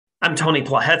I'm Tony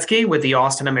Plahetsky with the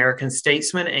Austin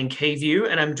American-Statesman and KVUE,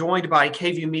 and I'm joined by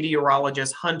KVUE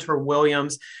meteorologist Hunter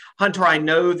Williams. Hunter, I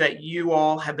know that you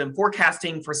all have been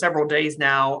forecasting for several days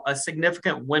now a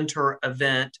significant winter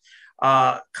event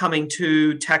coming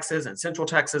to Texas and Central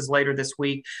Texas later this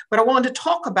week. But I wanted to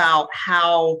talk about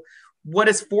what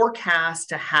is forecast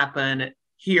to happen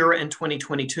here in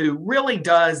 2022 really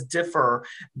does differ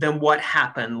than what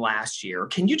happened last year.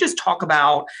 Can you just talk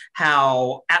about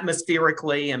how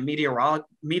atmospherically and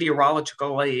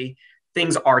meteorologically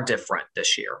things are different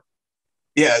this year?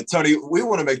 Yeah, Tony, we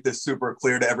want to make this super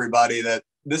clear to everybody that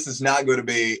this is not going to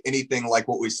be anything like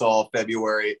what we saw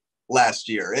February last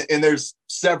year. And there's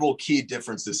several key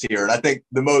differences here. And I think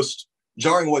the most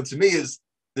jarring one to me is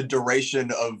the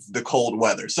duration of the cold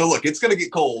weather. So look, it's going to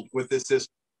get cold with this system.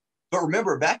 But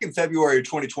remember, back in February of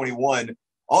 2021,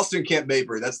 Austin Camp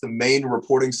Mabry, that's the main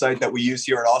reporting site that we use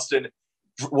here in Austin,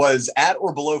 was at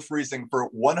or below freezing for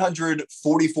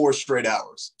 144 straight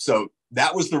hours. So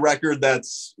that was the record.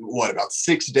 That's about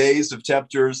 6 days of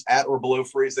temperatures at or below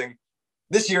freezing.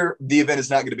 This year, the event is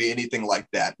not going to be anything like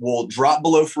that. We'll drop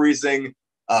below freezing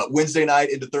Wednesday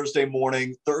night into Thursday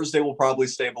morning. Thursday will probably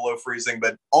stay below freezing,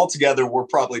 but altogether, we're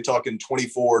probably talking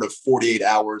 24 to 48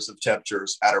 hours of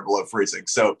temperatures at or below freezing.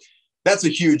 So that's a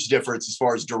huge difference as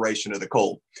far as duration of the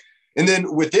cold. And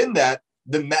then within that,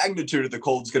 the magnitude of the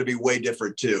cold is going to be way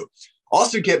different too.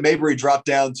 Austin Camp Mabry dropped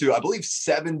down to, I believe,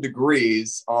 7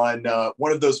 degrees on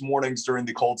one of those mornings during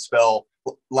the cold spell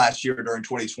last year during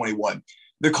 2021.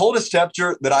 The coldest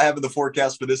temperature that I have in the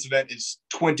forecast for this event is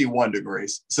 21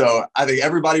 degrees. So I think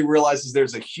everybody realizes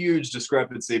there's a huge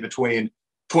discrepancy between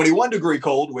 21-degree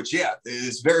cold, which, yeah,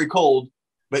 is very cold,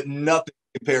 but nothing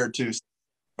compared to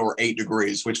or 8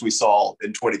 degrees, which we saw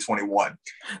in 2021.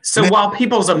 So while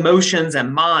people's emotions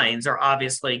and minds are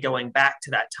obviously going back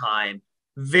to that time,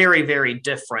 very, very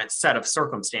different set of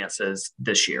circumstances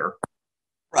this year.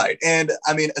 Right. And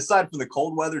I mean, aside from the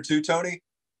cold weather too, Tony,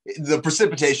 the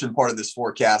precipitation part of this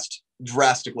forecast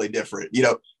drastically different.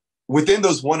 Within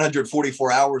those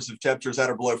 144 hours of temperatures at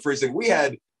or below freezing, we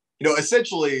had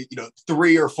essentially,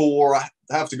 3 or 4, I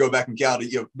have to go back and count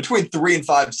it, between 3 and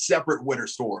 5 separate winter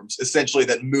storms, essentially,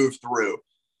 that moved through.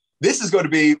 This is going to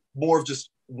be more of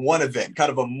just one event, kind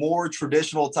of a more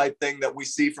traditional type thing that we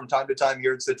see from time to time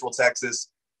here in Central Texas.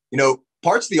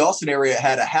 Parts of the Austin area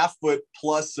had a half-foot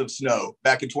plus of snow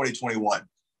back in 2021.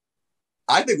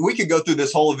 I think we could go through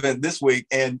this whole event this week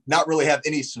and not really have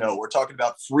any snow. We're talking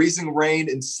about freezing rain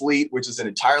and sleet, which is an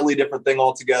entirely different thing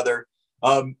altogether.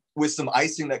 With some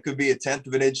icing that could be 1/10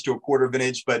 of an inch to 1/4 of an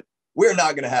inch, but we're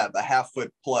not going to have a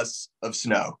half-foot plus of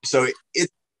snow. So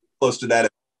it's close to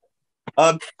that.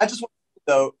 I just want to,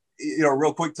 though,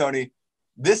 real quick, Tony,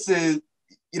 this is,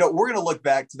 we're going to look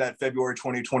back to that February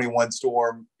 2021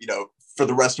 storm, for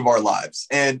the rest of our lives.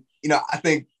 And, I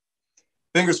think,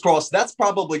 fingers crossed, that's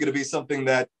probably going to be something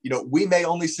that, we may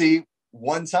only see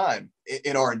one time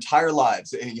in our entire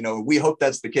lives. We hope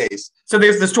that's the case. So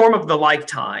there's the storm of a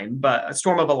lifetime, but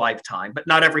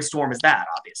not every storm is that,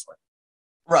 obviously.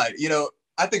 Right.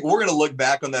 I think we're going to look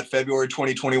back on that February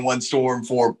 2021 storm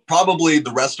for probably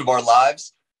the rest of our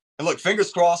lives. And look, fingers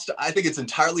crossed, I think it's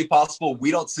entirely possible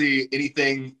we don't see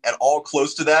anything at all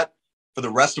close to that for the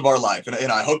rest of our life. And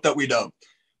I hope that we don't.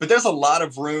 But there's a lot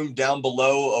of room down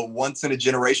below a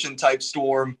once-in-a-generation type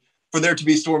storm for there to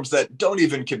be storms that don't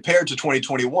even compare to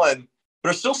 2021, but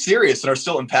are still serious and are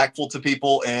still impactful to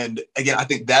people. And again, I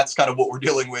think that's kind of what we're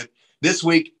dealing with this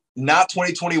week, not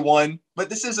 2021, but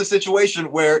this is a situation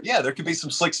where, yeah, there could be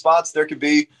some slick spots. There could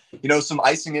be, some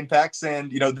icing impacts, and,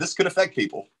 this could affect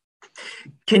people.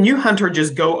 Can you, Hunter,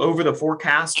 just go over the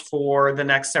forecast for the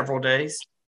next several days?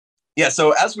 Yeah,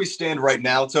 so as we stand right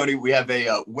now, Tony, we have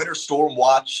a winter storm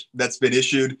watch that's been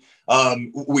issued.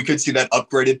 We could see that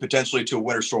upgraded potentially to a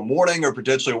winter storm warning or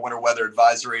potentially a winter weather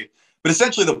advisory. But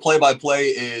essentially the play-by-play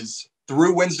is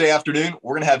through Wednesday afternoon,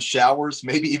 we're going to have showers,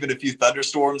 maybe even a few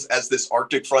thunderstorms as this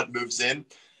Arctic front moves in.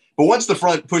 But once the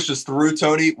front pushes through,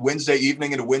 Tony, Wednesday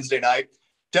evening into Wednesday night,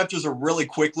 temperatures are really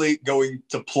quickly going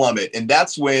to plummet. And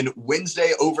that's when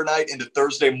Wednesday overnight into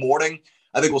Thursday morning,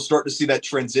 I think we'll start to see that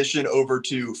transition over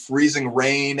to freezing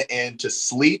rain and to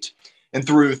sleet. And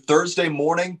through Thursday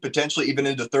morning, potentially even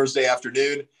into Thursday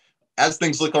afternoon, as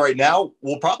things look right now,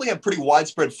 we'll probably have pretty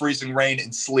widespread freezing rain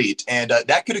and sleet. And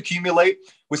that could accumulate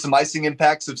with some icing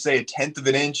impacts of, say, 1/10 of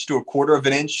an inch to 1/4 of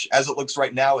an inch as it looks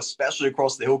right now, especially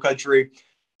across the hill country.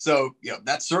 So,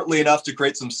 that's certainly enough to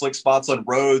create some slick spots on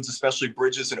roads, especially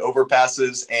bridges and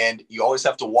overpasses. And you always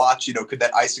have to watch, could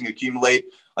that icing accumulate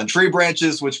on tree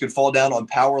branches, which could fall down on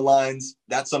power lines?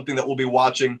 That's something that we'll be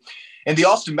watching. And the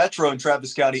Austin Metro and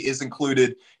Travis County is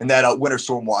included in that winter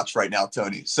storm watch right now,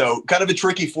 Tony. So kind of a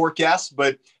tricky forecast,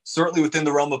 but certainly within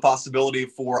the realm of possibility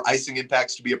for icing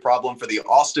impacts to be a problem for the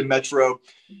Austin Metro.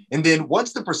 And then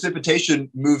once the precipitation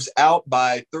moves out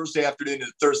by Thursday afternoon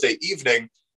and Thursday evening,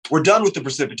 we're done with the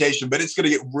precipitation, but it's going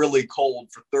to get really cold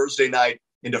for Thursday night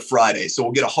into Friday. So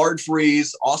we'll get a hard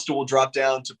freeze. Austin will drop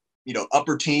down to,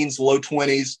 upper teens, low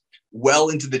 20s, well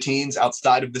into the teens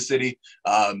outside of the city.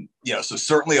 So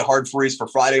certainly a hard freeze for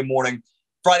Friday morning.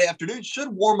 Friday afternoon should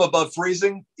warm above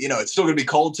freezing. It's still going to be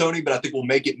cold, Tony, but I think we'll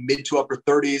make it mid to upper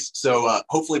 30s. So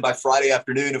hopefully by Friday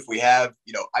afternoon, if we have,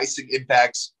 icing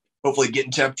impacts, hopefully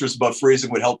getting temperatures above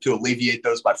freezing would help to alleviate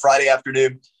those by Friday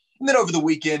afternoon. And then over the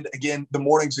weekend, again, the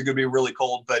mornings are going to be really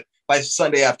cold, but by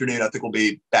Sunday afternoon, I think we'll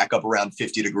be back up around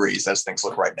 50 degrees as things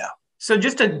look right now. So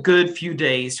just a good few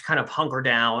days to kind of hunker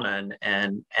down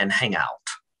and hang out.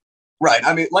 Right.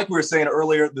 I mean, like we were saying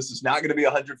earlier, this is not going to be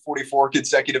 144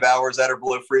 consecutive hours that are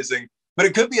below freezing, but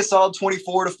it could be a solid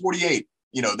 24 to 48,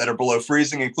 that are below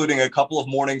freezing, including a couple of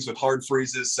mornings with hard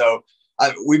freezes. So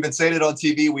we've been saying it on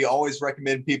TV. We always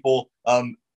recommend people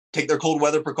take their cold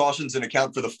weather precautions and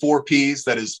account for the 4 Ps.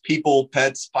 That is people,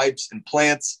 pets, pipes, and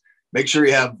plants. Make sure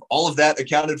you have all of that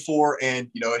accounted for. And,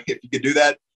 if you could do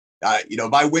that,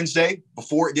 by Wednesday,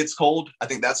 before it gets cold, I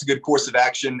think that's a good course of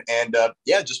action. And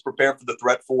just prepare for the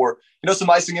threat for, some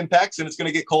icing impacts. And it's going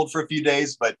to get cold for a few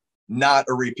days, but not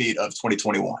a repeat of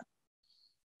 2021.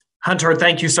 Hunter,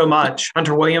 thank you so much.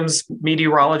 Hunter Williams,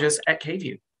 meteorologist at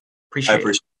KVUE. Appreciate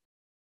it.